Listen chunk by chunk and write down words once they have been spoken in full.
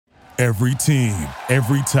Every team,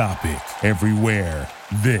 every topic, everywhere.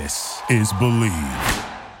 This is Believe.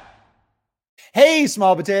 Hey,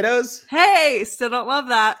 small potatoes. Hey, still don't love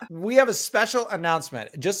that. We have a special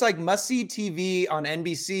announcement. Just like must-see TV on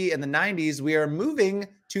NBC in the 90s, we are moving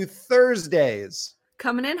to Thursdays.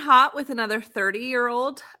 Coming in hot with another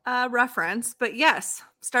 30-year-old reference. But yes,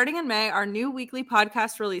 starting in May, our new weekly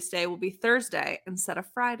podcast release day will be Thursday instead of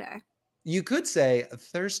Friday. You could say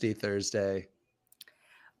Thirsty Thursday.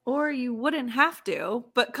 Or you wouldn't have to,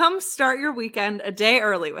 but come start your weekend a day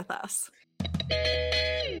early with us.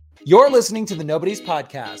 You're listening to the Nobody's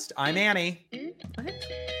Podcast. I'm Annie. What?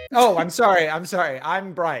 Oh, I'm sorry.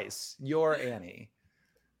 I'm Bryce. You're Annie.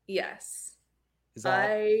 Yes. Is that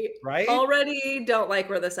I right? already don't like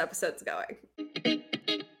where this episode's going.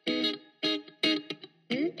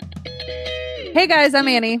 Hey guys, I'm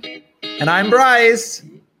Annie. And I'm Bryce.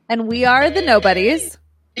 And we are the Nobodies,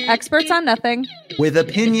 experts on nothing, with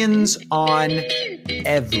opinions on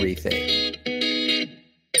everything.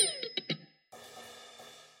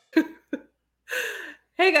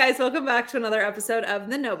 Hey guys, welcome back to another episode of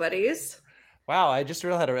The Nobodies. Wow, I just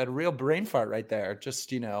realized I had a real brain fart right there.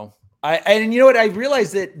 Just, and you know what? I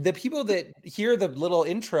realized that the people that hear the little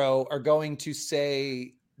intro are going to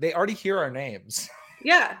say they already hear our names.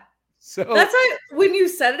 Yeah. So that's why when you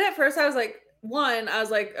said it at first, I was like,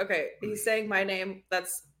 okay, he's saying my name.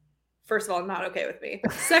 That's, first of all, not okay with me.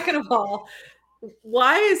 Second of all,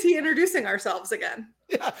 why is he introducing ourselves again?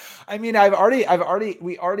 Yeah, I mean,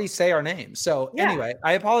 we already say our names. So Anyway,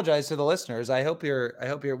 I apologize to the listeners. I hope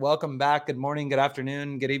you're welcome back. Good morning, good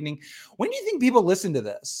afternoon, good evening. When do you think people listen to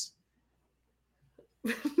this?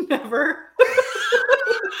 Never.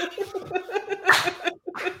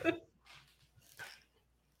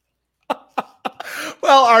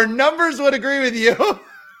 Well, our numbers would agree with you.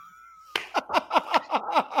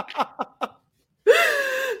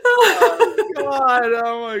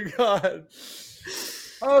 Oh my God.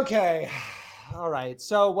 Okay. All right.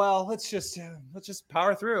 So, well, let's just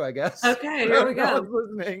power through, I guess. Okay, here we go.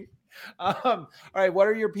 Listening. All right. What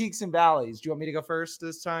are your peaks and valleys? Do you want me to go first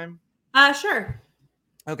this time? Sure.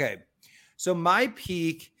 Okay. So my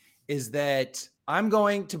peak is that I'm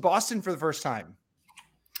going to Boston for the first time.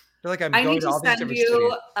 I feel like I need to send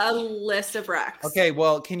you a list of recs. Okay.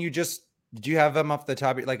 Well, do you have them off the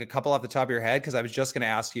top, like a couple off the top of your head? Because I was just going to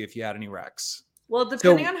ask you if you had any recs. Well,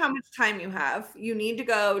 depending on how much time you have, you need to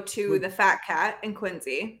go to the Fat Cat in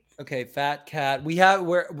Quincy. Okay, Fat Cat.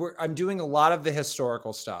 I'm doing a lot of the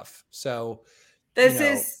historical stuff. So this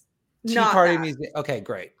is Tea not Party that. Museum. Okay,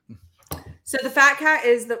 great. So the Fat Cat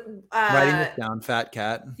is the writing this down. Fat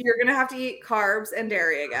Cat. You're gonna have to eat carbs and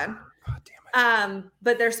dairy again. God damn it.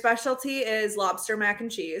 But their specialty is lobster mac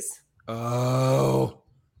and cheese. Oh.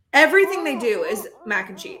 Everything they do is mac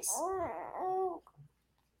and cheese.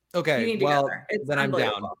 Okay, well, then I'm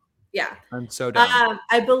down. Yeah. I'm so down.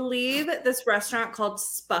 I believe this restaurant called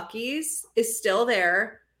Spucky's is still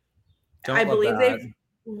there. I believe they've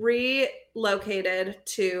relocated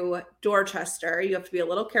to Dorchester. You have to be a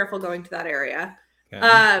little careful going to that area.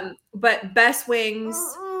 Okay. But best wings,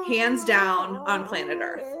 hands down, on planet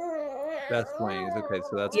Earth. Best wings. Okay,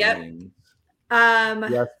 so that's wings.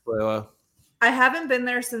 Yes, Bella. I haven't been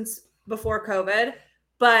there since before COVID.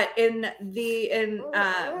 But in the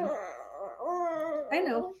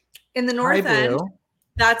North End,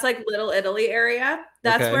 that's like Little Italy area.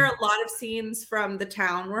 That's where a lot of scenes from The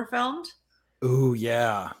Town were filmed. Ooh,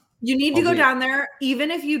 yeah. You need to go down there,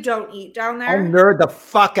 even if you don't eat down there. I'll nerd the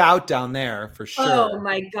fuck out down there for sure. Oh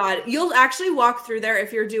my God. You'll actually walk through there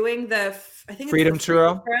if you're doing Freedom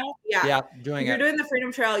Trail. Yeah. If you're doing the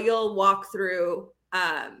Freedom Trail, you'll walk through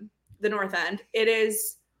the North End. It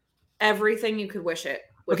is everything you could wish it.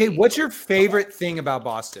 Okay, what's your favorite thing about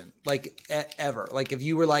Boston? Like ever? Like if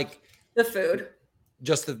you were like the food.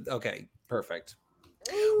 Okay, perfect.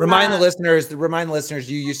 Remind the listeners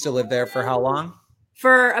you used to live there for how long?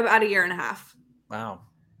 For about 1.5 years. Wow.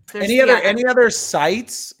 Any other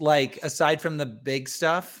sites like aside from the big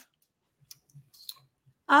stuff?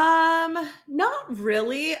 Not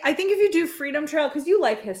really. I think if you do Freedom Trail, because you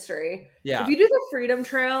like history. Yeah. If you do the Freedom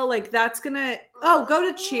Trail, like that's gonna go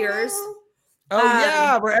to Cheers. Oh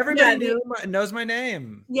yeah, where everybody knows my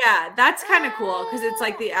name. Yeah, that's kind of cool because it's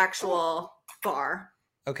like the actual bar.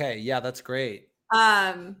 Okay, yeah, that's great.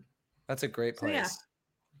 That's a great place. So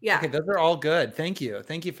yeah. Okay, those are all good. Thank you for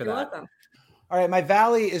You're that. Welcome. All right, my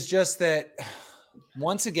valley is just that.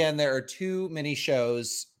 Once again, there are too many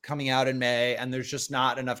shows coming out in May, and there's just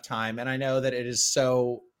not enough time. And I know that it is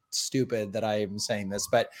so stupid that I am saying this,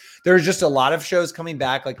 but there's just a lot of shows coming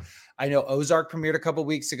back. Like I know Ozark premiered a couple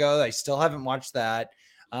weeks ago. I still haven't watched that.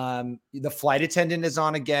 The Flight Attendant is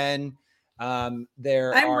on again. I'm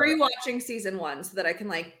rewatching season 1 so that I can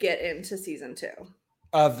like get into season 2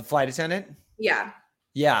 of The Flight Attendant. Yeah.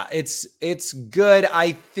 Yeah, it's good.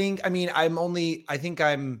 I think I'm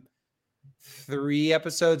 3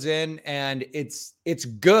 episodes in, and it's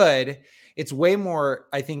good. It's way more,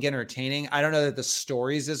 I think, entertaining. I don't know that the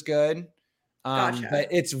story's as good. Gotcha. But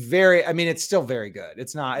it's still very good.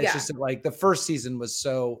 It's just like the first season was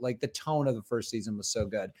so, like, the tone of the first season was so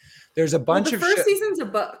good. There's a bunch the of first season's a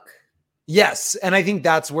book. Yes. And I think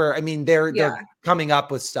that's where, they're coming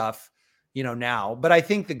up with stuff, now, but I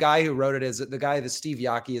think the guy who wrote it is the Steve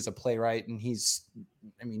Yockey is a playwright, and he's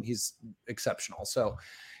exceptional. So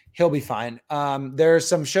he'll be fine. There are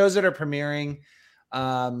some shows that are premiering,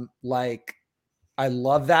 like I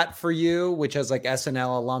Love That For You, which has like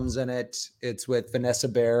SNL alums in it. It's with Vanessa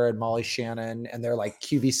Bayer and Molly Shannon, and they're like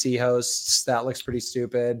QVC hosts. That looks pretty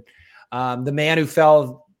stupid. The Man Who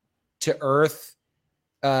Fell to Earth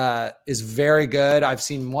is very good. I've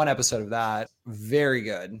seen 1 episode of that. Very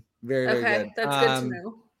good. Very good. That's good to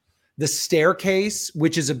know. The Staircase,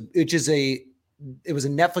 which was a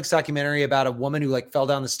Netflix documentary about a woman who like fell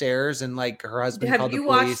down the stairs, and like her husband called the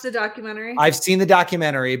police. Have you watched the documentary? I've seen the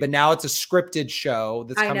documentary, but now it's a scripted show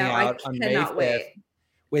that's coming out on May 5th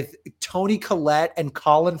with Toni Collette and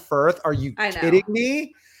Colin Firth. Are you kidding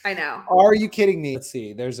me? I know. Are you kidding me? Let's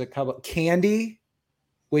see. There's a couple. Candy,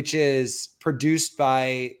 which is produced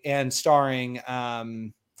by and starring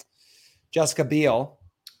Jessica Biel.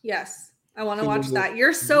 Yes. I want to watch that.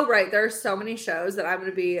 You're so right. There are so many shows that I'm going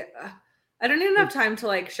to be I don't even have time to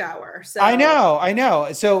like shower. So I know.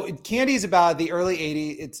 So Candy is about the early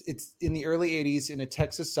 80s. It's in the early 80s in a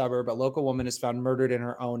Texas suburb. A local woman is found murdered in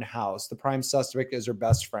her own house. The prime suspect is her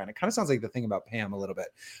best friend. It kind of sounds like the thing about Pam a little bit,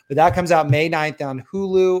 but that comes out May 9th on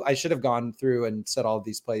Hulu. I should have gone through and said all of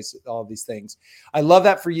these things. I Love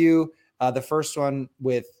That For You. The first one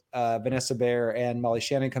with Vanessa Bayer and Molly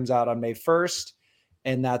Shannon comes out on May 1st,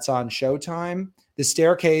 and that's on Showtime. The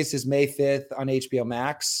Staircase is May 5th on HBO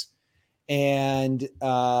Max. And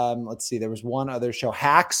let's see, there was one other show.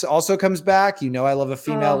 Hacks also comes back. I love a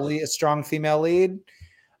strong female lead.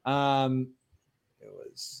 The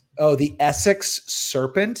Essex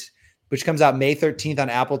Serpent, which comes out May 13th on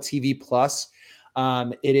Apple TV Plus.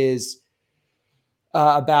 It is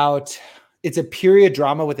it's a period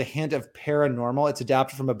drama with a hint of paranormal. It's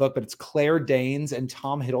adapted from a book, but it's Claire Danes and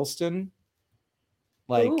Tom Hiddleston.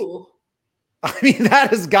 Ooh. That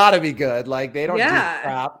has got to be good. Like they don't do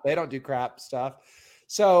crap. They don't do crap stuff.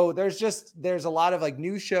 So there's a lot of like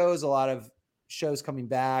new shows, a lot of shows coming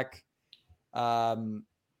back.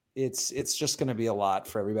 It's just going to be a lot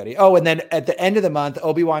for everybody. Oh, and then at the end of the month,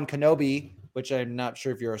 Obi-Wan Kenobi, which I'm not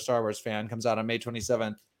sure if you're a Star Wars fan, comes out on May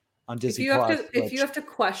 27th on Disney Plus. If you have to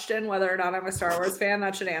question whether or not I'm a Star Wars fan,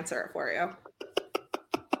 that should answer it for you.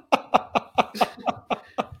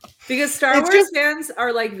 Because Star Wars fans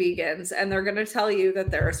are like vegans, and they're going to tell you that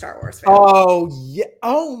they're a Star Wars fan. Oh, yeah.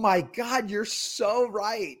 Oh, my God. You're so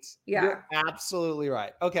right. Yeah. You're absolutely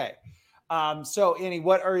right. Okay. So, Annie,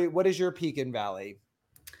 what is your peak in Valley?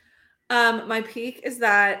 My peak is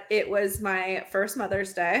that it was my first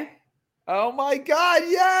Mother's Day. Oh, my God.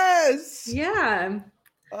 Yes. Yeah.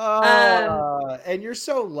 And you're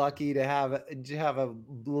so lucky to have a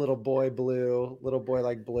little boy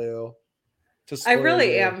like Blue. I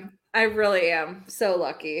really am. I really am so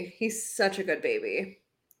lucky. He's such a good baby.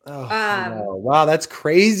 Oh, wow, that's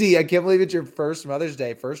crazy. I can't believe it's your first Mother's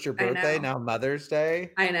Day. First your birthday, now Mother's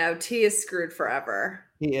Day. I know. T is screwed forever.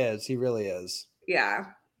 He is. He really is. Yeah.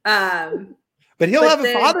 But he'll have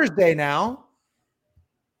a Father's Day now.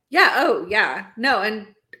 Yeah. Oh, yeah. No, and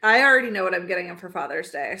I already know what I'm getting him for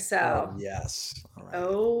Father's Day. So yes. All right.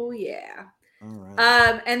 Oh, yeah. All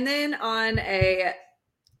right. And then on a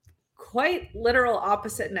quite literal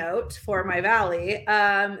opposite note for my Valley,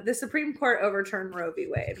 the Supreme Court overturned Roe v.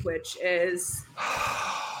 Wade, which is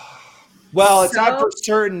well, it's not for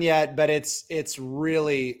certain yet, but it's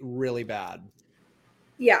really, really bad.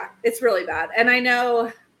 Yeah, it's really bad. And I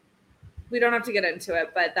know we don't have to get into it,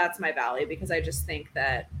 but that's my Valley because I just think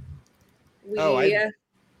that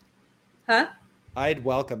I'd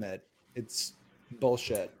welcome it. It's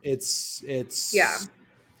bullshit. It's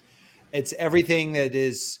everything that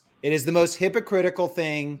is. It is the most hypocritical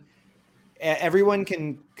thing. Everyone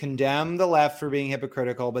can condemn the left for being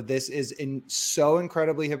hypocritical, but this is so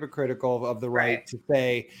incredibly hypocritical of the right to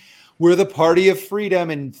say we're the party of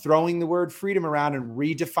freedom and throwing the word freedom around and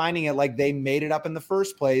redefining it like they made it up in the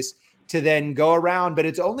first place to then go around. But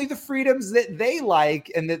it's only the freedoms that they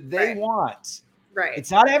like and that they want. Right.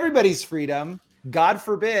 It's not everybody's freedom. God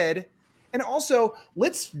forbid. And also,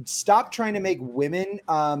 let's stop trying to make women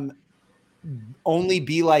only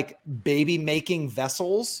be like baby making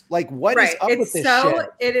vessels. Like, what is up with this shit?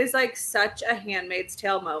 It is like such a Handmaid's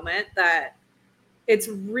Tale moment that it's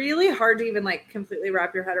really hard to even like completely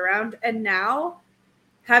wrap your head around. And now,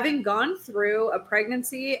 having gone through a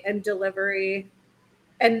pregnancy and delivery,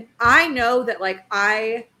 and I know that like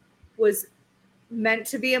I was meant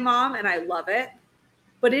to be a mom and I love it,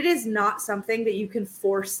 but it is not something that you can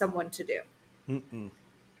force someone to do.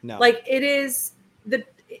 No. Like it is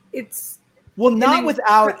it's well, not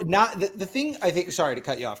without not the thing. I think. Sorry to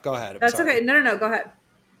cut you off. Go ahead. That's okay. No. Go ahead.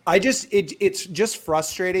 It's just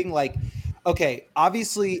frustrating. Like, okay,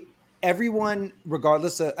 obviously everyone,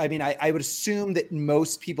 regardless of, I mean, I would assume that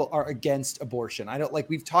most people are against abortion. I don't like,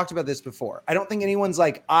 we've talked about this before. I don't think anyone's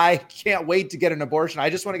like, I can't wait to get an abortion. I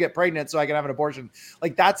just want to get pregnant so I can have an abortion.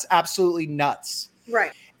 Like, that's absolutely nuts.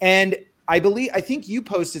 Right. And I think you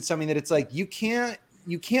posted something that it's like, you can't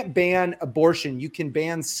ban abortion. You can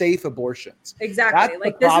ban safe abortions. Exactly. That's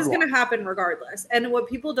like this is going to happen regardless. And what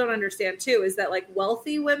people don't understand too, is that like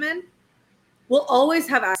wealthy women will always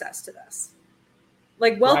have access to this.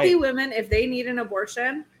 Like wealthy women, if they need an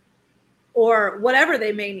abortion or whatever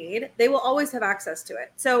they may need, they will always have access to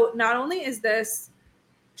it. So not only is this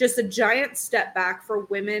just a giant step back for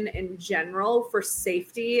women in general for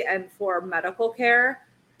safety and for medical care,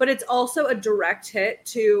 but it's also a direct hit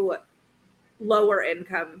to lower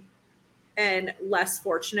income and less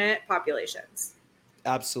fortunate populations.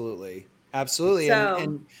 Absolutely. Absolutely. So,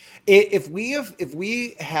 and if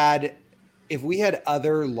we had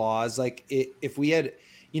other laws, like if we had,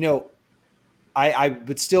 you know, I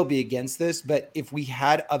would still be against this, but if we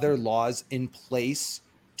had other laws in place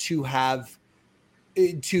to have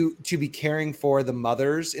to be caring for the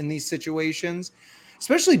mothers in these situations,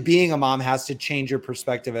 especially being a mom has to change your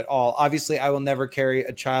perspective at all. Obviously, I will never carry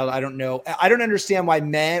a child. I don't know. I don't understand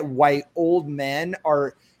why old men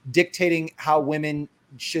are dictating how women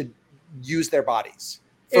should use their bodies.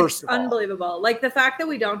 It's unbelievable. Like the fact that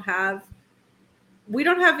we don't have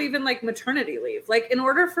even like maternity leave. Like in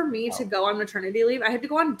order for me to go on maternity leave, I had to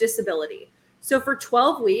go on disability. So for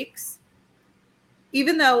 12 weeks,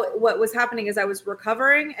 even though what was happening is I was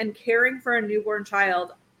recovering and caring for a newborn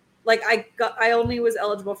child, like I only was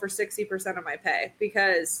eligible for 60% of my pay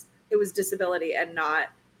because it was disability and not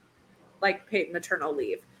like paid maternal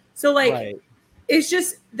leave. So like, It's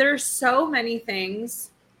just, there's so many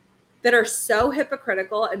things that are so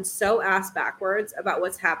hypocritical and so ass backwards about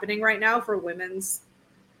what's happening right now for women's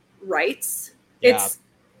rights. Yeah. It's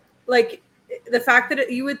like the fact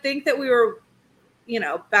that you would think that we were, you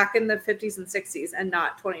know, back in the 50s and 60s and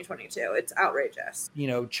not 2022. It's outrageous. You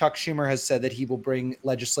know, Chuck Schumer has said that he will bring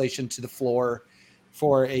legislation to the floor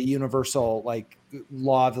for a universal like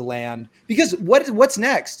law of the land, because what's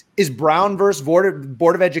next? Is Brown versus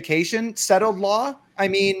Board of Education settled law? I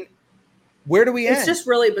mean, where do we end? It's just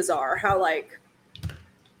really bizarre how like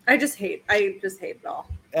I just hate it all.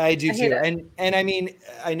 I do too. And I mean,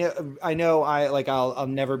 I know I'll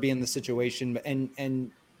never be in the situation,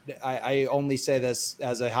 and I only say this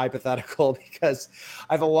as a hypothetical because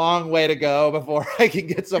I have a long way to go before I can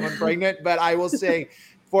get someone pregnant. But I will say,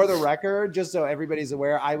 for the record, just so everybody's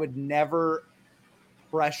aware, I would never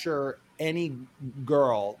pressure any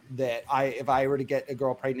girl that if I were to get a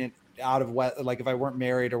girl pregnant out of like if I weren't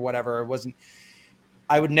married or whatever,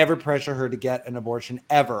 I would never pressure her to get an abortion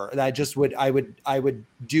ever. I would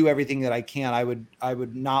do everything that I can. I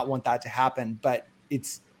would not want that to happen, but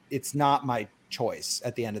it's not my choice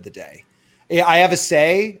at the end of the day. I have a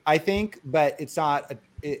say, I think, but it's not,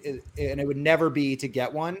 and it would never be to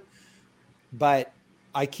get one, but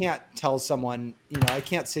I can't tell someone, you know, I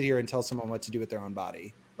can't sit here and tell someone what to do with their own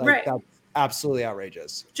body. Like, right. That's absolutely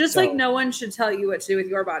outrageous. Just like no one should tell you what to do with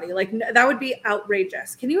your body. Like that would be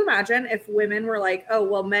outrageous. Can you imagine if women were like, oh,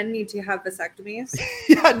 well, men need to have vasectomies?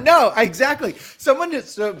 Yeah, no, exactly. Someone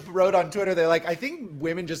just wrote on Twitter, they're like, I think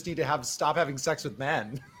women just need to stop having sex with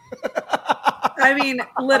men. I mean,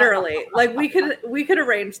 literally, like we could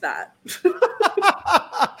arrange that.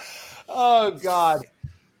 Oh God.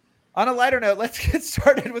 On a lighter note, let's get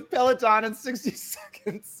started with Peloton in 60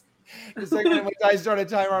 seconds. The segment in which I start a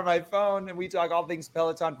timer on my phone and we talk all things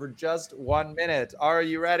Peloton for just 1 minute. Are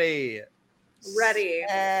you ready? Ready.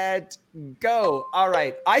 Set, go. All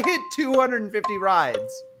right. I hit 250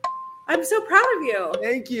 rides. I'm so proud of you.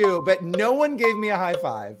 Thank you. But no one gave me a high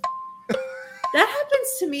five. That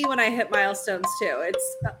happens to me when I hit milestones too.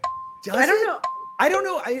 It's I don't know. I don't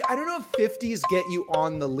know if 50s get you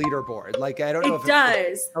on the leaderboard. Like, I don't know if it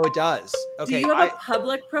does. Oh, it does. Okay. Do you have a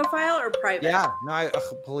public profile or private? Yeah. No,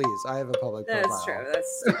 please. I have a public profile. That's true. That's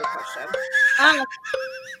a stupid question.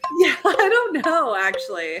 Yeah, I don't know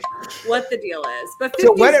actually what the deal is, but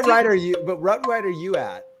So what 50's ride are you? But what ride are you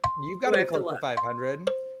at? You've got to Do I be have to close to look? 500,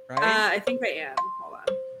 right? I think I am. Hold on.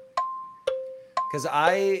 Because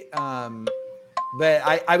but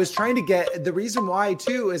I was trying to get the reason why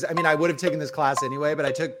too is, I mean, I would have taken this class anyway, but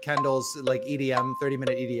I took Kendall's like EDM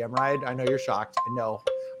 30-minute EDM ride. I know you're shocked. I know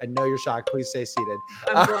you're shocked. Please stay seated.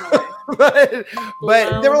 I'm blown away. but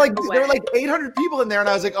there were like Blown 800 people in there, and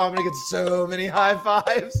I was like, oh, I'm gonna get so many high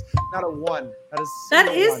fives. Not a one.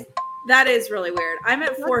 That is really weird. I'm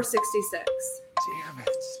at 466. Damn it.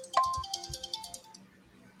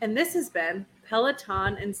 And this has been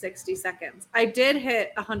Peloton in 60 seconds. I did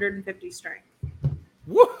hit 150 strength.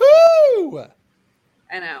 Woohoo!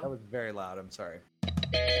 I know. That was very loud. I'm sorry.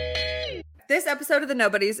 This episode of The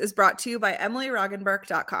Nobodies is brought to you by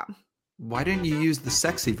EmilyRoggenberg.com. Why didn't you use the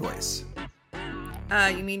sexy voice?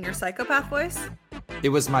 You mean your psychopath voice? It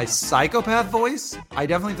was my psychopath voice? I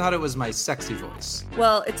definitely thought it was my sexy voice.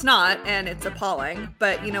 Well, it's not, and it's appalling.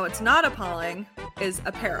 But you know what's not appalling is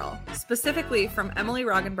apparel, specifically from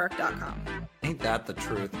EmilyRoggenberg.com. Ain't that the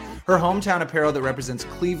truth? Her hometown apparel that represents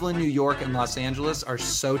Cleveland, New York, and Los Angeles are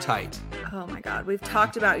so tight. Oh my God, we've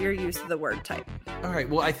talked about your use of the word tight. All right,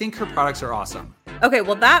 well, I think her products are awesome. Okay,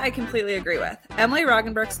 well, that I completely agree with. Emily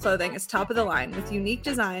Roggenberg's clothing is top of the line with unique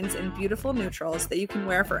designs and beautiful neutrals that you can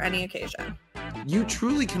wear for any occasion. You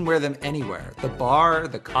truly can wear them anywhere. The bar,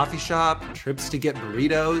 the coffee shop, trips to get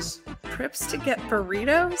burritos. Trips to get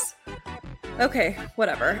burritos? Okay,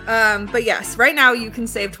 whatever. But yes, right now you can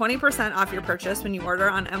save 20% off your purchase when you order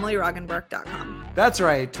on EmilyRoggenberg.com. That's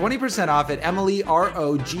right, 20% off at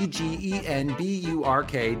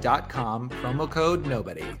EmilyRoggenberg.com, promo code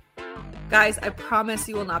NOBODY. Guys, I promise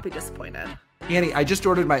you will not be disappointed. Annie, I just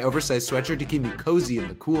ordered my oversized sweatshirt to keep me cozy in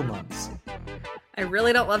the cool months. I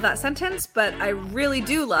really don't love that sentence, but I really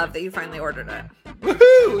do love that you finally ordered it.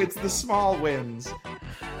 Woohoo! It's the small wins.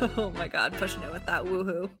 Oh my God, pushing it with that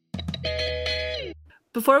woohoo.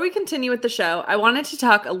 Before we continue with the show, I wanted to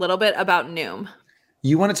talk a little bit about Noom.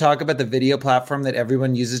 You want to talk about the video platform that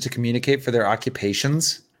everyone uses to communicate for their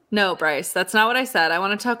occupations? No, Bryce, that's not what I said. I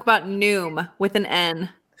want to talk about Noom with an N.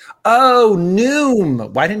 Oh,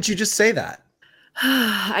 Noom. Why didn't you just say that?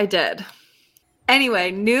 I did.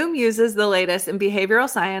 Anyway, Noom uses the latest in behavioral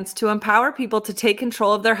science to empower people to take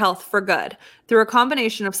control of their health for good through a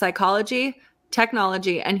combination of psychology,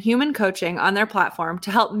 technology, and human coaching on their platform to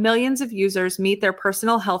help millions of users meet their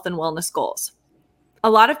personal health and wellness goals. A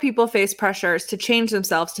lot of people face pressures to change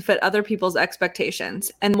themselves to fit other people's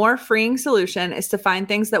expectations, and the more freeing solution is to find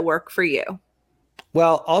things that work for you.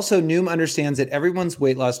 Well, also, Noom understands that everyone's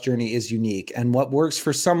weight loss journey is unique, and what works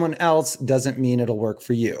for someone else doesn't mean it'll work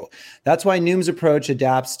for you. That's why Noom's approach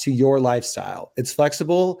adapts to your lifestyle. It's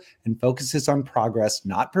flexible and focuses on progress,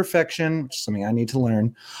 not perfection, which is something I need to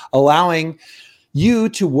learn, allowing you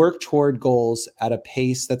to work toward goals at a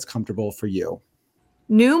pace that's comfortable for you.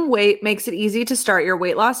 Noom Weight makes it easy to start your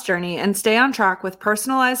weight loss journey and stay on track with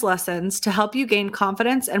personalized lessons to help you gain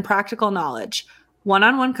confidence and practical knowledge,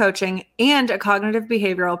 one-on-one coaching, and a cognitive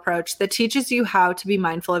behavioral approach that teaches you how to be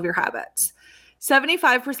mindful of your habits.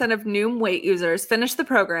 75% of Noom Weight users finished the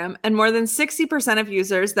program, and more than 60% of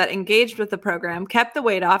users that engaged with the program kept the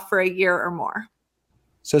weight off for a year or more.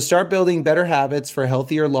 So start building better habits for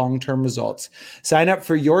healthier long-term results. Sign up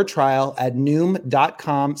for your trial at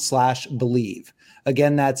Noom.com/believe.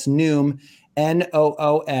 Again, that's Noom,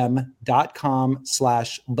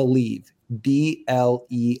 NOOM.com/believe,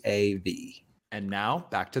 BLEAV. And now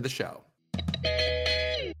back to the show.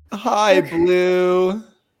 Hi, Blue.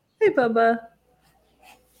 Hey, Bubba.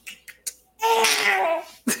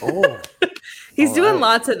 Oh, He's doing right.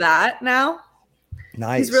 lots of that now.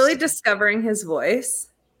 Nice. He's really discovering his voice.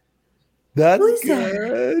 That's Who's that?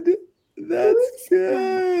 good. That's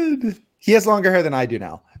good. He has longer hair than I do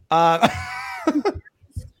now.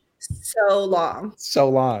 So long. So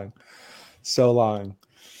long.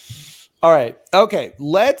 All right. Okay.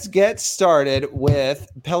 Let's get started with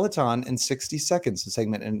Peloton in 60 seconds, a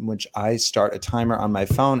segment in which I start a timer on my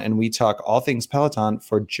phone and we talk all things Peloton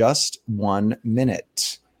for just 1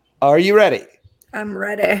 minute. Are you ready? I'm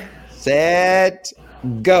ready. Set,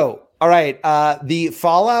 go. All right. The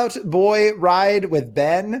Fallout Boy ride with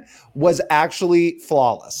Ben was actually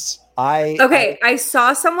flawless. I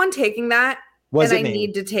saw someone taking that Was and it I me?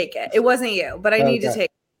 need to take it. It wasn't you, but I need to Okay. take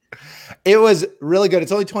it. It was really good.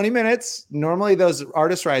 It's only 20 minutes. Normally those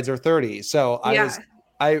artist rides are 30. So I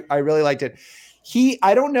really liked it.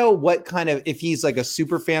 I don't know what kind of, if he's like a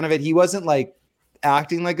super fan of it, he wasn't like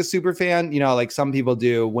acting like a super fan, like some people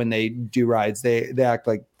do when they do rides, they act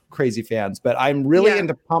like crazy fans, but I'm really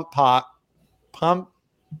into pump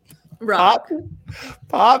Rock.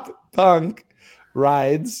 Pop Punk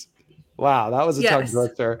rides. Wow, that was a tongue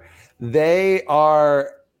twister. They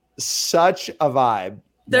are such a vibe.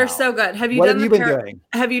 They're so good. What have you been doing?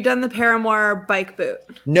 Have you done the Paramore bike boot?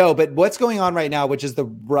 No, but what's going on right now, which is the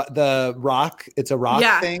rock. It's a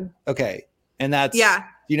rock thing. Okay. And that's, do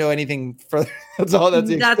you know anything further? That's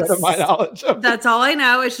the extent of my knowledge. That's all I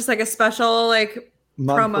know. It's just like a special like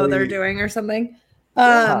promo they're doing or something.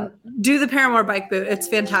 Do the Paramore bike boot. It's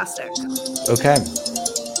fantastic. Okay.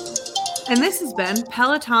 And this has been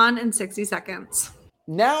Peloton in 60 seconds.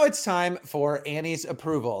 Now it's time for Annie's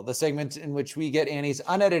Approval, the segment in which we get Annie's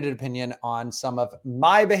unedited opinion on some of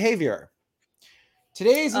my behavior.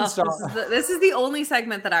 Today's installment. This is the only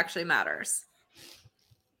segment that actually matters.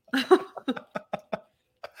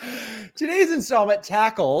 Today's installment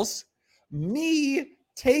tackles me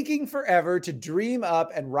taking forever to dream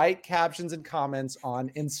up and write captions and comments on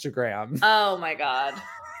Instagram. Oh my God.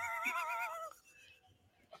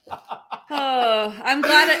 Oh, I'm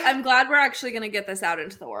glad we're actually going to get this out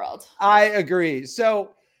into the world. I agree.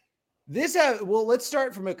 So let's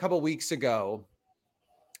start from a couple weeks ago.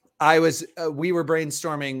 We were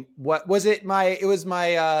brainstorming. What was it? It was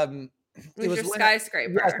your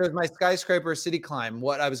skyscraper. Yes, it was my skyscraper city climb.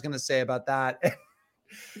 What I was going to say about that.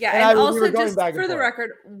 Yeah. And also just for the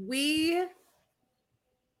record, we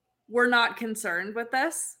were not concerned with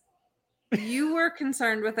this. You were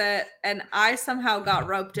concerned with it, and I somehow got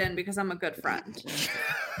roped in because I'm a good friend.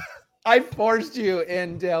 I forced you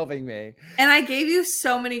into helping me. And I gave you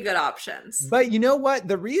so many good options. But you know what?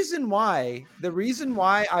 The reason why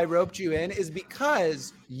I roped you in is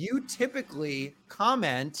because you typically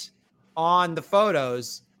comment on the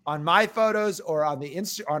photos, on my photos or on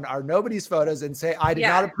on our nobody's photos and say, I did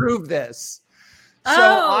not approve this. So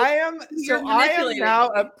I am now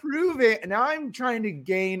approving. Now I'm trying to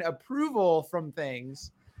gain approval from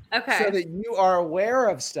things. Okay. So that you are aware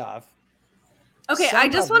of stuff. Okay. I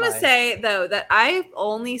just want to say though, that I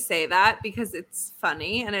only say that because it's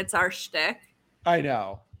funny and it's our shtick. I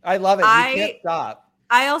know. I love it. You can't stop.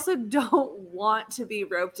 I also don't want to be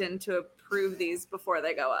roped in to approve these before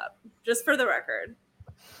they go up, just for the record.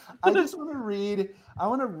 I just want to read. I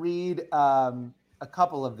want to read a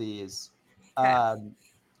couple of these. Okay.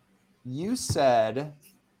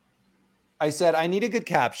 I said, I need a good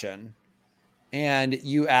caption. And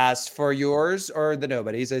you asked for yours or the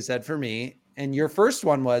nobody's. I said for me. And your first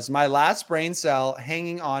one was my last brain cell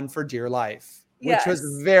hanging on for dear life, which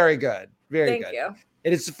was very good. Very good. Thank you.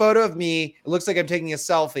 It is a photo of me. It looks like I'm taking a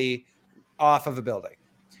selfie off of a building.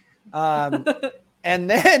 And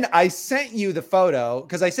then I sent you the photo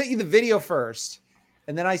because I sent you the video first.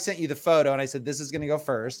 And then I sent you the photo and I said, this is going to go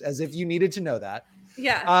first, as if you needed to know that.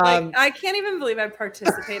 Yeah. I can't even believe I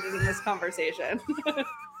participated in this conversation.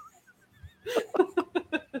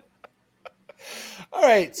 All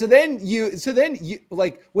right. So then you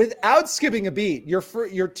like without skipping a beat, your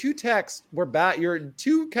two texts were your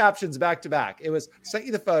two captions back to back. It was sent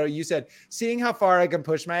you the photo. You said, seeing how far I can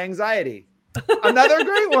push my anxiety. Another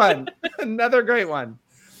great one. Another great one.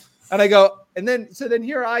 And I go, and then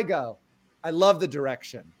here I go. I love the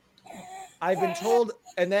direction. I've been told,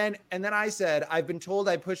 and then I said, I've been told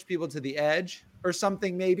I push people to the edge or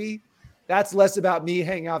something maybe. That's less about me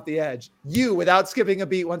hanging off the edge. You, without skipping a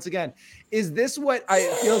beat once again. Is this what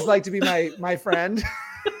it feels like to be my friend?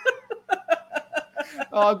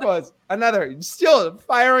 Oh, close. Another, still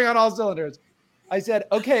firing on all cylinders. I said,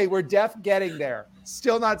 okay, we're getting there.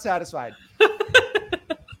 Still not satisfied.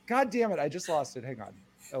 God damn it, I just lost it. Hang on.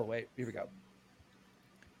 Oh, wait, here we go.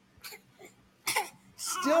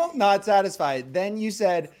 Still not satisfied. Then you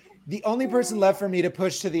said, the only person left for me to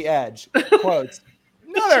push to the edge. Quotes.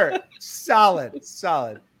 Another solid.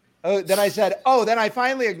 Oh, then I said, then I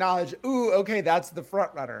finally acknowledged, ooh, okay, that's the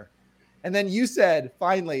front runner. And then you said,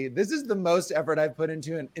 finally, this is the most effort I've put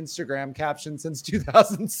into an Instagram caption since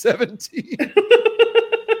 2017.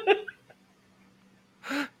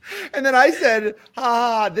 And then I said,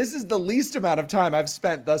 this is the least amount of time I've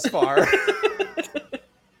spent thus far.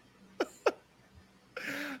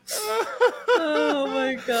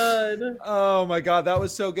 Oh my God. That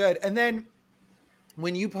was so good. And then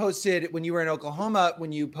when you were in Oklahoma,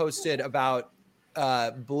 when you posted about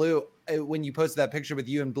Blue, when you posted that picture with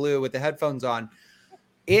you and Blue with the headphones on,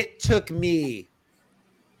 it took me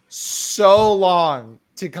so long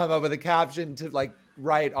to come up with a caption to like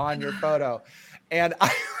write on your photo. And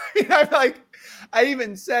I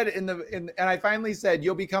even said and I finally said,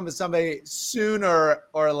 you'll become somebody sooner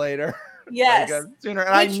or later. Yes. Sooner.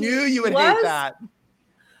 And I knew you would hate that.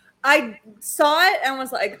 I saw it and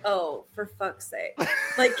was like, oh, for fuck's sake.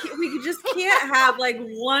 Like, we just can't have like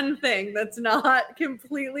one thing that's not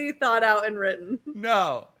completely thought out and written.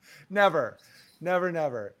 No, never.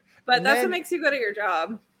 But And that's what makes you good at your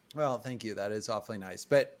job. Well, thank you. That is awfully nice.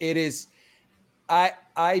 But it is, I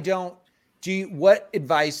don't, what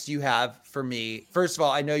advice do you have for me? First of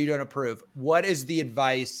all, I know you don't approve. What is the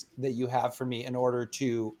advice that you have for me in order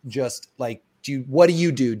to just like, what do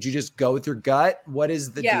you do? Do you just go with your gut? What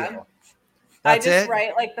is the deal? That's I just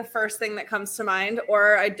write like the first thing that comes to mind,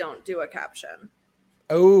 or I don't do a caption.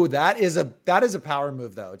 Oh, that is a power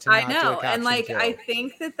move though. I know. And like, too. I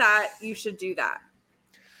think that you should do that.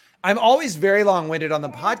 I'm always very long-winded on the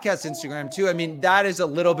podcast Instagram too. I mean, that's a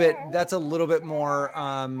little bit more,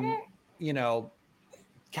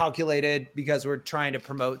 calculated because we're trying to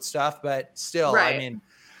promote stuff, but still, right. I mean,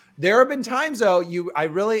 there have been times though, I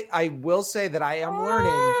will say that I am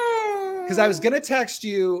learning, because I was going to text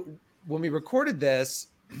you when we recorded this.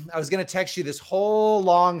 I was going to text you this whole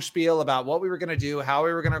long spiel about what we were going to do, how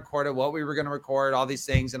we were going to record it, what we were going to record, all these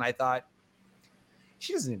things. And I thought,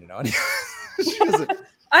 she doesn't need to know anything. She doesn't.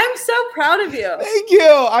 I'm so proud of you. Thank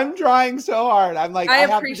you. I'm trying so hard. I'm like, I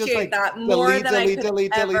appreciate that more than I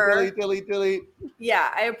could ever. Delete.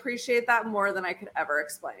 Yeah, I appreciate that more than I could ever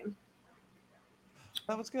explain.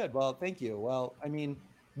 That was good. Well, thank you. Well, I mean,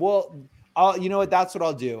 you know what? That's what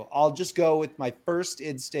I'll do. I'll just go with my first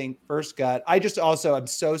instinct, first gut. I'm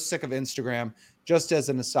so sick of Instagram. Just as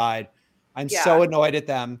an aside, I'm so annoyed at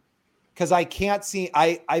them. Because I can't see,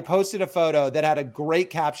 I posted a photo that had a great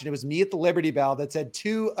caption. It was me at the Liberty Bell that said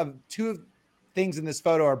two things in this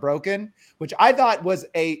photo are broken, which I thought was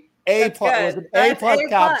an A plus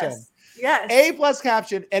caption. Yes. A+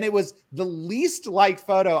 caption. And it was the least liked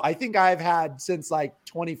photo I think I've had since like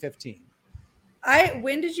 2015.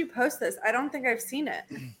 When did you post this? I don't think I've seen it.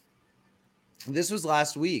 This was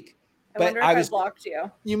last week. I wonder if I blocked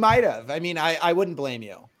you. You might have. I mean, I wouldn't blame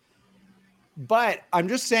you. But I'm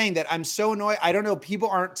just saying that I'm so annoyed. I don't know. People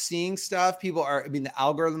aren't seeing stuff. The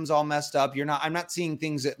algorithm's all messed up. I'm not seeing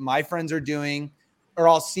things that my friends are doing, or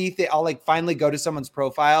I'll like finally go to someone's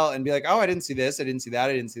profile and be like, oh, I didn't see this. I didn't see that.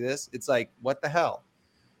 I didn't see this. It's like, what the hell?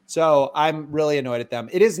 So I'm really annoyed at them.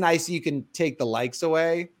 It is nice you can take the likes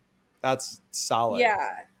away. That's solid. Yeah.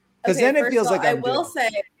 Because then it feels like I will say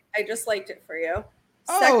I just liked it for you.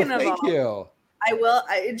 Thank you. I will.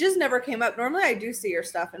 It just never came up. Normally, I do see your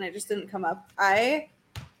stuff, and it just didn't come up. Have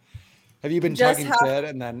you been talking shit,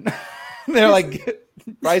 and then they're like,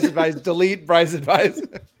 Bryce advice, delete Bryce advice.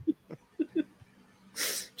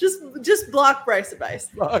 just block Bryce advice.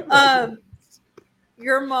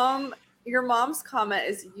 Your mom's comment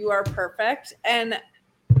is, "You are perfect," and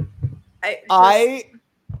I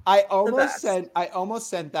almost sent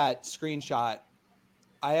that screenshot.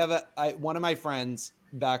 I have one of my friends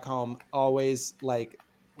back home always like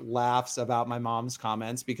laughs about my mom's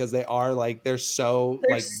comments because they're so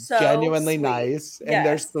genuinely sweet. Nice and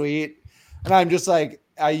they're sweet. And I'm just like,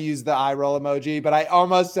 I use the eye roll emoji, but I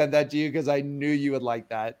almost sent that to you because I knew you would like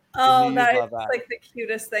that. Oh, that is like the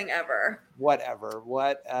cutest thing ever. Whatever.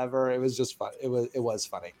 It was just fun. It was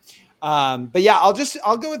funny. But yeah,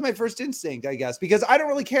 I'll go with my first instinct, I guess, because I don't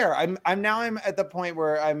really care. I'm at the point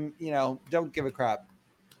where I'm, don't give a crap.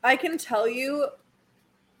 I can tell you,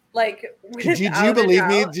 like, did you believe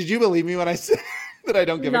me? Did you believe me when I said that I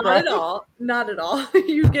don't give a crap? Not at all.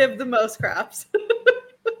 You give the most craps.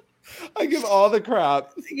 I give all the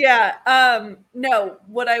crap. Yeah. No,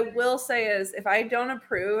 what I will say is, if I don't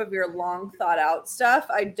approve of your long thought out stuff,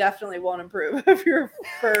 I definitely won't approve of your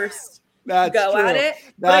first go at it.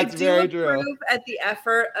 But I do approve at the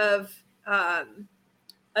effort of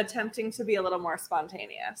attempting to be a little more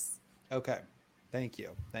spontaneous. Okay. Thank you.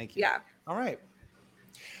 Yeah. All right.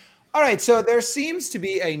 So there seems to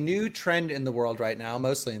be a new trend in the world right now,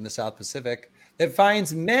 mostly in the South Pacific, that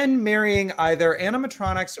finds men marrying either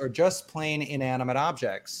animatronics or just plain inanimate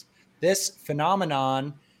objects. This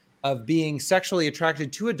phenomenon of being sexually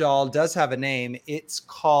attracted to a doll does have a name. It's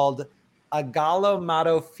called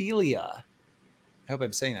agalomatophilia. I hope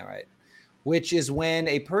I'm saying that right. Which is when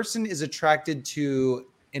a person is attracted to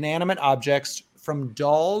inanimate objects from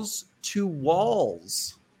dolls to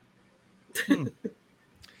walls.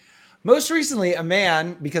 Most recently, a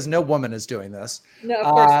man, because no woman is doing this, no, of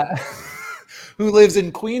course not. Who lives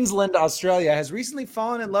in Queensland, Australia, has recently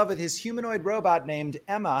fallen in love with his humanoid robot named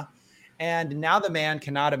Emma. And now the man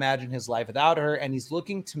cannot imagine his life without her, and he's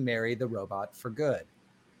looking to marry the robot for good.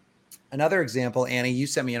 Another example, Annie, you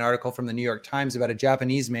sent me an article from the New York Times about a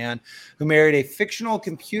Japanese man who married a fictional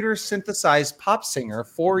computer synthesized pop singer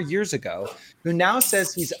 4 years ago, who now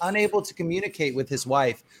says he's unable to communicate with his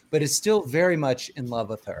wife, but is still very much in love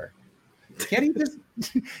with her. Can't he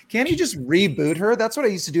just reboot her? That's what I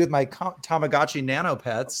used to do with my Tamagotchi Nano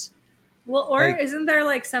pets. Well, or Like- isn't there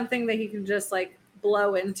like something that he can just like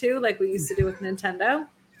blow into, like we used to do with Nintendo?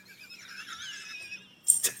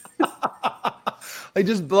 Like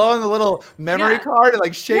just blow in the little memory Yeah. card and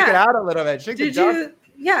like shake it Yeah. out a little bit. Shake the Did dust. you?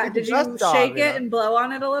 Yeah. Take the Did you dust off, shake you it know? and blow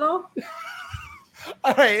on it a little?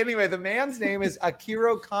 All right. Anyway, the man's name is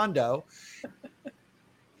Akiro Kondo.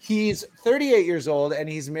 He's 38 years old and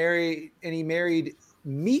he married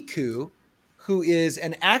Miku, who is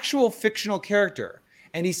an actual fictional character.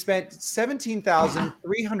 And he spent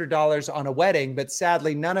 $17,300 on a wedding, but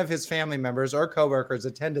sadly, none of his family members or coworkers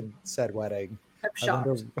attended said wedding. I'm I shocked.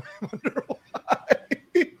 wonder why.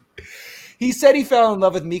 He said he fell in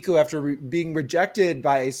love with Miku after being rejected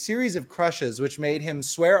by a series of crushes, which made him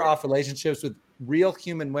swear off relationships with real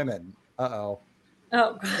human women. Uh-oh.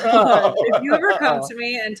 Oh, God. If you ever come to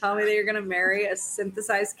me and tell me that you're going to marry a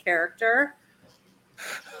synthesized character,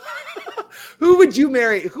 Who would you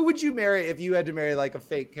marry? Who would you marry if you had to marry like a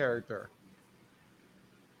fake character?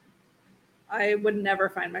 I would never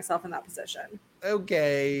find myself in that position.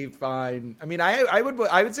 Okay, fine. I mean, I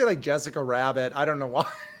would say like Jessica Rabbit. I don't know why.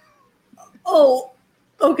 Oh,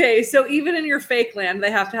 okay. So even in your fake land, they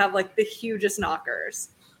have to have like the hugest knockers.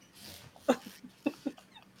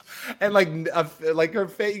 And like her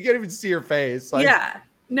face, you can't even see her face. Like, Yeah.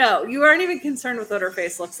 No, you aren't even concerned with what her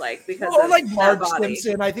face looks like because or of like that Marge body.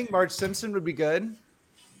 Simpson. I think Marge Simpson would be good.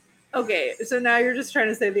 Okay, so now you're just trying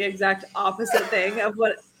to say the exact opposite thing of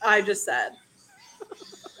what I just said.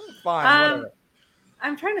 Fine, whatever.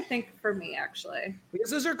 I'm trying to think for me actually. Because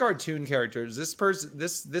those are cartoon characters. This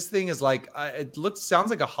thing is like sounds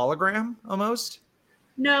like a hologram almost.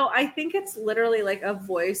 No, I think it's literally like a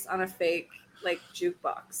voice on a fake like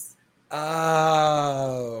jukebox,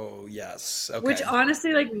 Oh yes, okay. which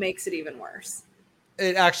honestly like makes it even worse.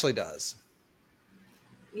 It actually does.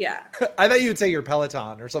 Yeah. I thought you would say your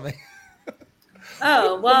Peloton or something.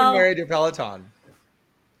 Oh Someone well. married your Peloton.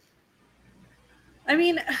 I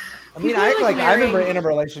mean, I mean, people I act like I'm marrying- in a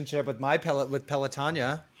relationship with my with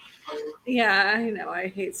Pelotonia. Yeah, I know.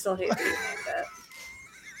 I still hate being like that.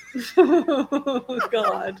 Oh,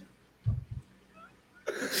 God.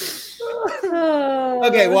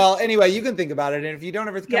 Okay, well, anyway, you can think about it, and if you don't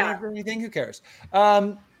ever come Yeah. up with anything, who cares?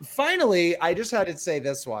 Finally, I just had to say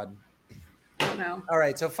this one. No. All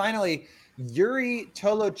right, so finally, Yuri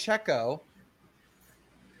Tolochenko.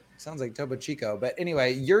 Sounds like Topo Chico, but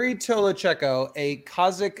anyway, Yuri Tolochenko, a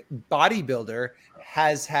Kazakh bodybuilder,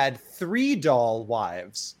 has had 3 doll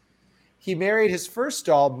wives. He married his first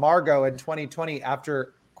doll, Margot, in 2020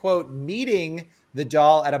 after, quote, meeting the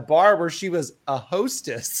doll at a bar where she was a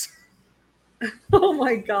hostess. Oh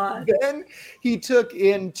my God. Then he took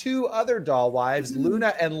in 2 other doll wives,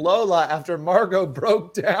 Luna and Lola, after Margot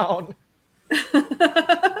broke down.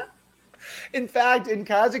 In fact, in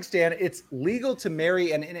Kazakhstan, it's legal to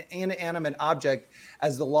marry an inanimate object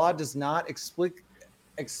as the law does not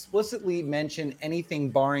explicitly mention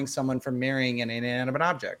anything barring someone from marrying an inanimate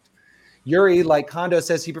object. Yuri, like Kondo,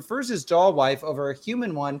 says he prefers his doll wife over a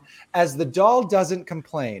human one as the doll doesn't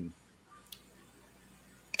complain.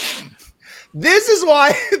 This is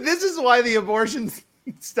why the abortion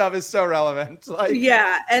stuff is so relevant. Like,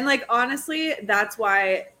 Yeah, and like honestly, that's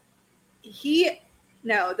why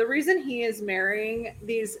the reason he is marrying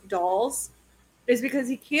these dolls is because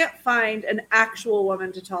he can't find an actual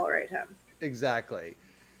woman to tolerate him. exactly.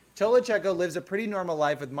 Tolochenko lives a pretty normal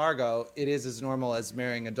life with Margot. It is as normal as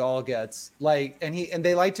marrying a doll gets. And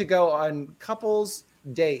they like to go on couples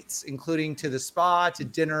dates, including to the spa, to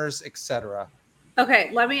dinners, etc. Okay,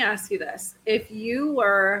 let me ask you this. If you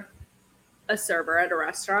were a server at a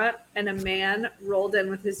restaurant and a man rolled in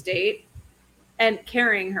with his date and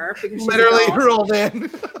carrying her because she's Literally a doll, rolled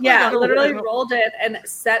in. yeah, Like on a literally random- rolled in and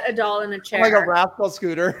set a doll in a chair, like a rascal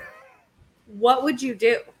scooter. what would you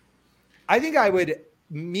do? I think I would,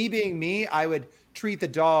 me being me, I would treat the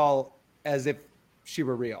doll as if she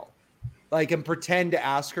were real. Like, and pretend to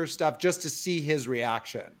ask her stuff just to see his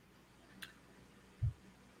reaction.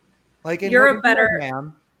 Like, and You're what a would better- you like,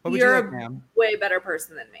 ma'am? What would You're you like, a ma'am? way better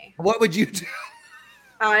person than me. What would you do?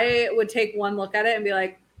 I would take one look at it and be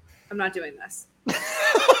like, I'm not doing this.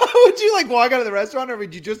 Would you like walk out of the restaurant, or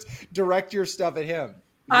would you just direct your stuff at him?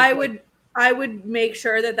 I would make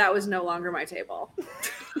sure that was no longer my table.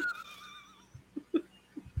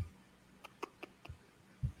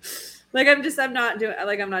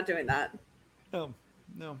 I'm not doing that. Oh,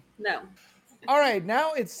 No. Oh, All right,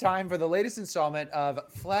 now it's time for the latest installment of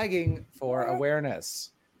Flagging for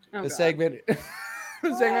Awareness. The God. segment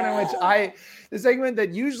the segment that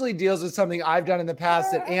usually deals with something I've done in the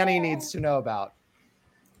past that Annie needs to know about.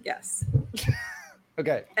 Yes.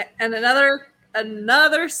 Okay. And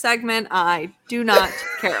another segment I do not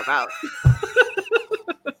care about.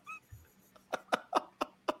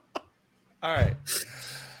 All right.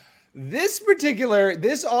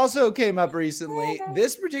 This also came up recently.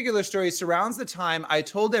 This particular story surrounds the time I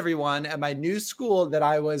told everyone at my new school that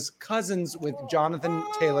I was cousins with Jonathan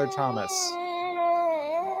Taylor Thomas.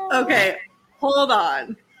 Okay, hold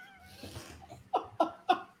on.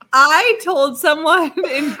 I told someone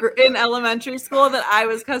in elementary school that I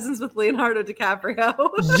was cousins with Leonardo DiCaprio.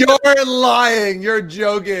 You're lying. You're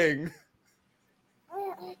joking.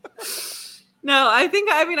 No,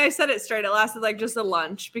 I said it straight. It lasted like just a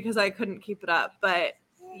lunch because I couldn't keep it up. But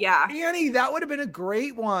yeah. Annie, that would have been a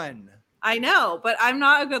great one. I know, but I'm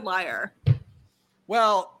not a good liar.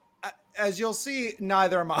 Well, as you'll see,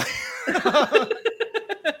 neither am I.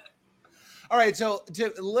 All right, so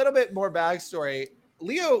to a little bit more backstory.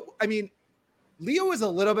 Leo was a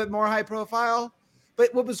little bit more high profile,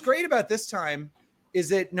 but what was great about this time is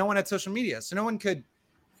that no one had social media, so no one could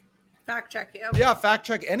fact check you. Yeah, fact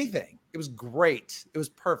check anything. It was great. It was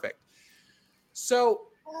perfect. So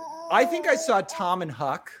I think I saw Tom and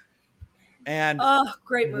Huck and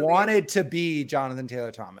great movie. Wanted to be Jonathan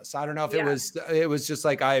Taylor Thomas. I don't know if it was just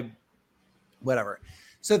like whatever.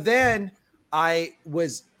 So then I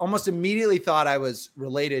was almost immediately thought I was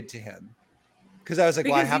related to him because I was like,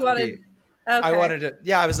 well, I have to be. Okay. I wanted to.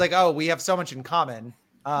 Yeah, I was like, oh, we have so much in common.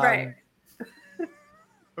 Right.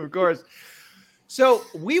 Of course. So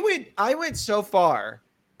I went so far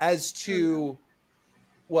as to,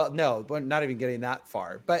 well, no, but not even getting that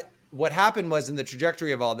far. But what happened was in the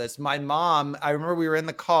trajectory of all this, my mom, I remember we were in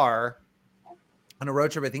the car on a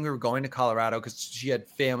road trip. I think we were going to Colorado because she had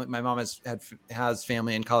family. My mom has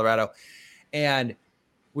family in Colorado. And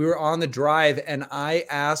we were on the drive and I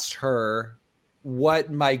asked her what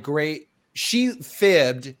she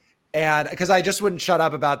fibbed. And because I just wouldn't shut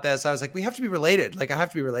up about this, I was like, we have to be related. Like, I have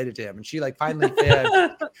to be related to him. And she like finally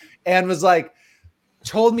fibbed and was like,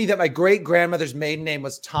 told me that my great grandmother's maiden name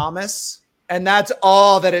was Thomas. And that's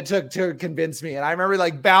all that it took to convince me. And I remember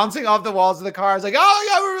like bouncing off the walls of the car. I was like, oh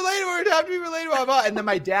yeah, we're related. We have to be related. Blah, blah. And then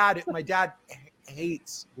my dad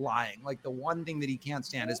hates lying. Like the one thing that he can't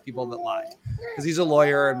stand is people that lie because he's a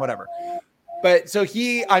lawyer and whatever. But so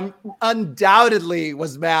I'm undoubtedly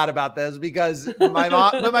was mad about this because my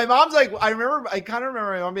mom's like, I kind of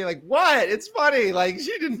remember my mom being like, what? It's funny. Like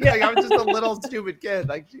she didn't, like I was just a little stupid kid.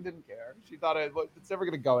 Like she didn't care. She thought it's never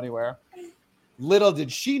going to go anywhere. Little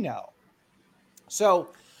did she know. So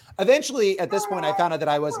eventually at this point, I found out that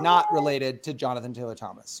I was not related to Jonathan Taylor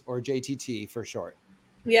Thomas or JTT for short.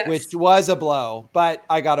 Yes. Which was a blow, but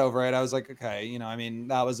I got over it. I was like, okay,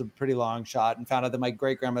 that was a pretty long shot, and found out that my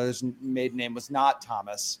great grandmother's maiden name was not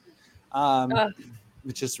Thomas,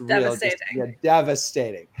 which is devastating.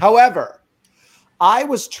 Devastating. However, I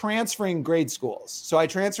was transferring grade schools, so I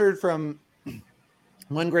transferred from in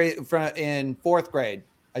fourth grade.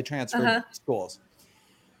 I transferred schools,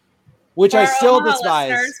 which I still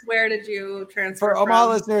despise. Where did you transfer? For Omaha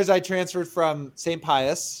listeners, I transferred from St.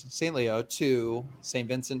 Pius, St. Leo, to St.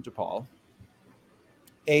 Vincent de Paul.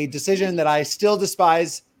 A decision that I still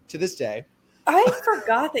despise to this day. I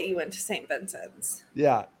forgot that you went to St. Vincent's.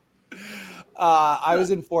 Yeah. I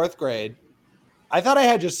was in fourth grade. I thought I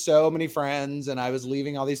had just so many friends, and I was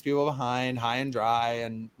leaving all these people behind, high and dry.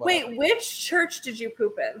 And whatever. Wait, which church did you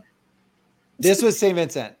poop in? This was St.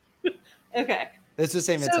 Vincent. Okay. This was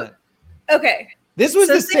St. Vincent. Okay. This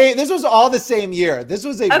was same. This was all the same year. This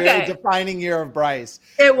was a very defining year of Bryce.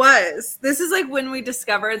 It was. This is like when we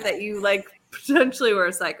discovered that you like potentially were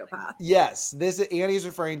a psychopath. Yes. This Annie's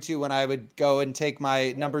referring to when I would go and take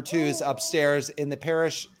my number twos upstairs in the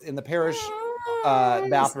parish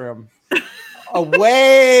bathroom,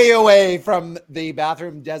 away from the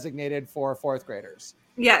bathroom designated for fourth graders.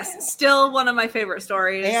 Yes. Still one of my favorite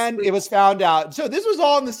stories. And it was found out. So this was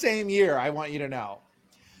all in the same year. I want you to know.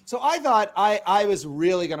 So I thought I was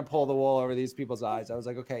really going to pull the wool over these people's eyes. I was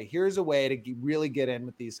like, okay, here's a way to really get in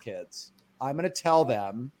with these kids. I'm going to tell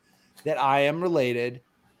them that I am related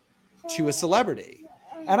to a celebrity.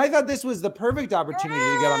 And I thought this was the perfect opportunity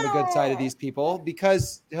to get on the good side of these people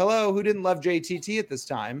because, hello, who didn't love JTT at this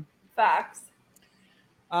time? Facts.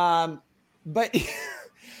 But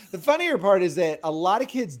the funnier part is that a lot of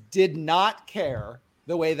kids did not care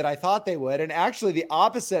the way that I thought they would. And actually the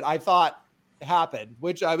opposite I thought happened,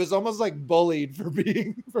 which I was almost like bullied for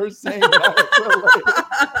saying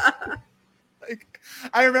that.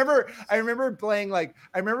 I remember playing like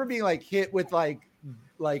I remember being like hit with the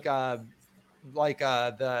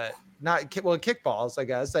not kickballs, I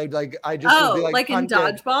guess. I just would be like in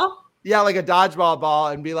dodgeball. Yeah, like a dodgeball ball,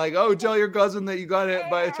 and be like, "Oh, tell your cousin that you got it,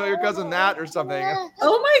 but tell your cousin that," or something.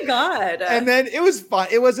 Oh my god! And then it was fun.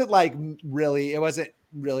 It wasn't really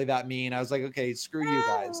that mean. I was like, "Okay, screw you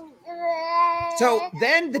guys." So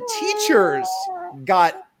then the teachers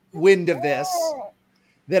got wind of this,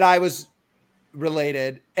 that I was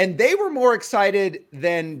related, and they were more excited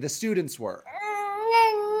than the students were.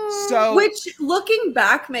 So, which looking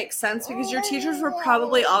back makes sense because your teachers were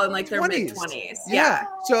probably all in like their mid-20s. Yeah.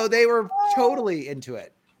 So they were totally into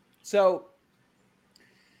it. So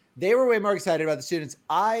they were way more excited about the students.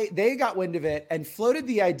 They got wind of it and floated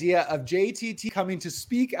the idea of JTT coming to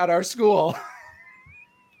speak at our school.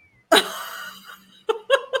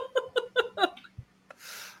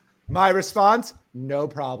 My response, no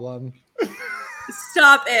problem.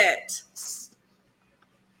 Stop it.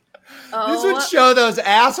 This would show those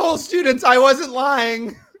asshole students I wasn't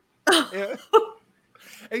lying. Yeah.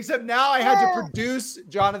 Except now I had to produce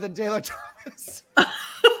Jonathan Taylor Thomas.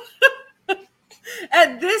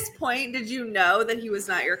 At this point, did you know that he was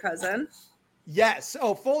not your cousin? Yes.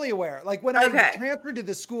 Oh, fully aware. Like when I transferred to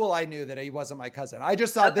the school, I knew that he wasn't my cousin. I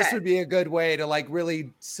just thought this would be a good way to like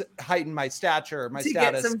really heighten my stature, my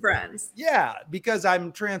status. Get some friends. Yeah, because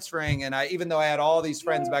I'm transferring, and even though I had all these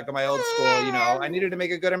friends back at my old school, I needed to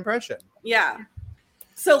make a good impression. Yeah.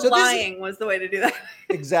 So lying was the way to do that.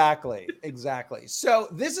 Exactly. So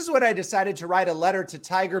this is what I decided to write a letter to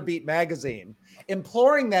Tiger Beat magazine,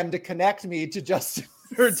 imploring them to connect me to Justin.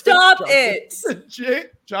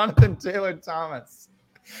 Jonathan Taylor Thomas,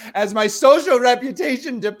 as my social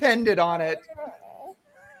reputation depended on it.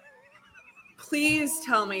 Please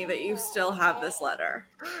tell me that you still have this letter.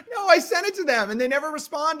 No, I sent it to them and they never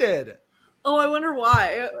responded. Oh, I wonder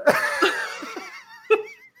why.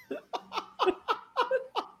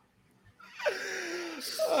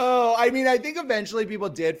 Oh, I mean, I think eventually people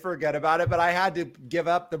did forget about it, but I had to give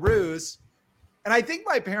up the ruse. And I think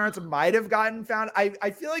my parents might have found. I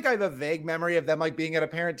feel like I have a vague memory of them like being at a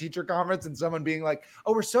parent-teacher conference and someone being like,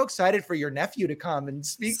 "Oh, we're so excited for your nephew to come and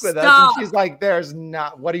speak with us." And she's like, "There's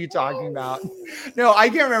not. What are you talking about?" No, I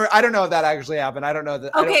can't remember. I don't know if that actually happened. I don't know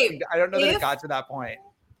that. Okay, I don't know that it got to that point.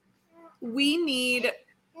 We need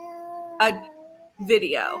a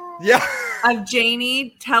video. Yeah. Of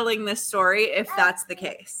Janie telling this story if that's the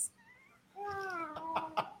case.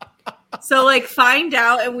 So like find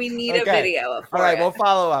out, and we need a video of it. All right, we'll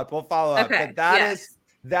follow up. Okay. But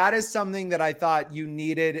that is something that I thought you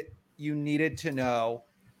needed to know.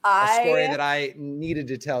 A story that I needed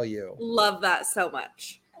to tell you. Love that so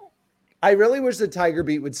much. I really wish that Tiger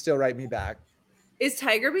Beat would still write me back. Is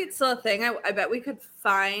Tiger Beat still a thing? I bet we could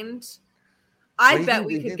find. I bet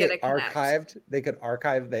we could get it archived. They could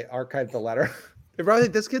archive. They archived the letter. They probably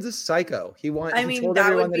this kid's a psycho. He told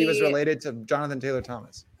everyone that he was related to Jonathan Taylor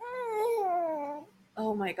Thomas.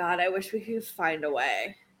 Oh my God, I wish we could find a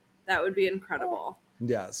way. That would be incredible.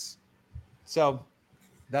 Yes. So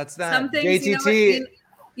that's that. Some things, JTT.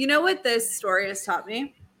 You know what this story has taught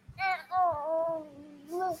me?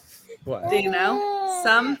 What? Do you know?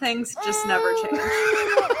 Some things just never change.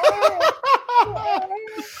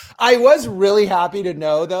 I was really happy to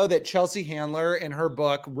know, though, that Chelsea Handler in her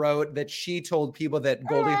book wrote that she told people that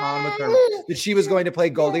Goldie Hawn that she was going to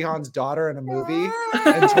play Goldie Hawn's daughter in a movie,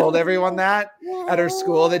 and told everyone that at her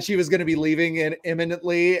school that she was going to be leaving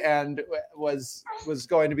imminently and was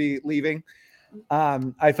going to be leaving.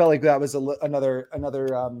 I felt like that was another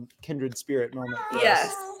kindred spirit moment.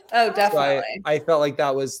 Yes. Oh, definitely. So I felt like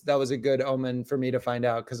that was a good omen for me to find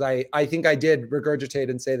out, because I think I did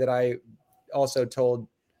regurgitate and say that I also told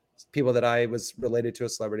people that I was related to a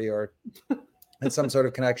celebrity or had some sort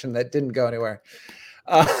of connection that didn't go anywhere.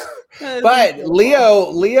 But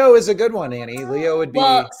Leo is a good one, Annie. Leo would be.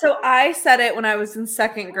 Well, so I said it when I was in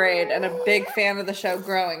second grade and a big fan of the show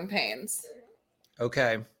Growing Pains.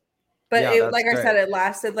 Okay. But I said, it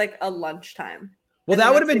lasted like a lunchtime. Well,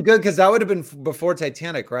 that would have been good, because that would have been before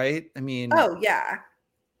Titanic, right? I mean. Oh, yeah.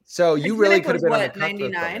 So you really could have been on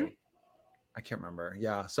 99? I can't remember.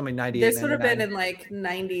 Yeah, something 98. This would have been in like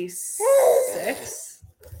 96,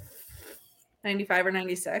 95 or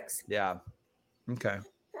 96. Yeah. Okay.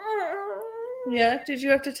 Yeah. Did you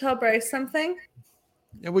have to tell Bryce something?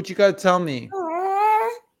 Yeah, what you got to tell me?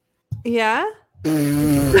 Yeah.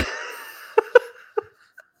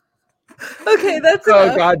 Okay, that's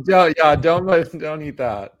enough. God, don't eat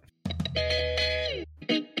that.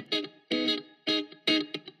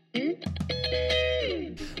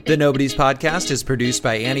 The Nobodies Podcast is produced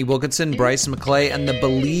by Annie Wilkinson, Bryce McClay, and the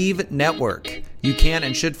Believe Network. You can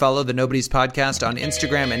and should follow the Nobody's Podcast on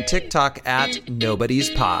Instagram and TikTok at Nobody's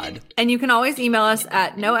Pod. And you can always email us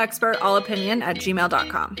at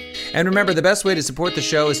noexpertallopinion@gmail.com. And remember, the best way to support the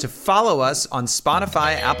show is to follow us on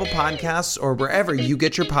Spotify, Apple Podcasts, or wherever you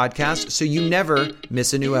get your podcasts so you never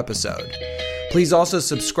miss a new episode. Please also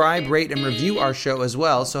subscribe, rate, and review our show as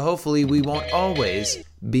well, so hopefully we won't always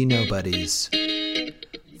be nobodies.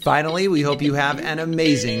 Finally, we hope you have an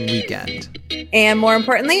amazing weekend. And more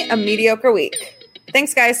importantly, a mediocre week.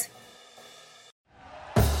 Thanks, guys.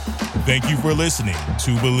 Thank you for listening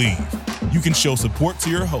to Believe. You can show support to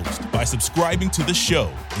your host by subscribing to the show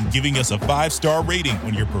and giving us a 5-star rating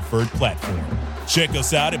on your preferred platform. Check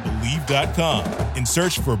us out at Believe.com and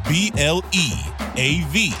search for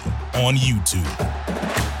BLEAV on YouTube.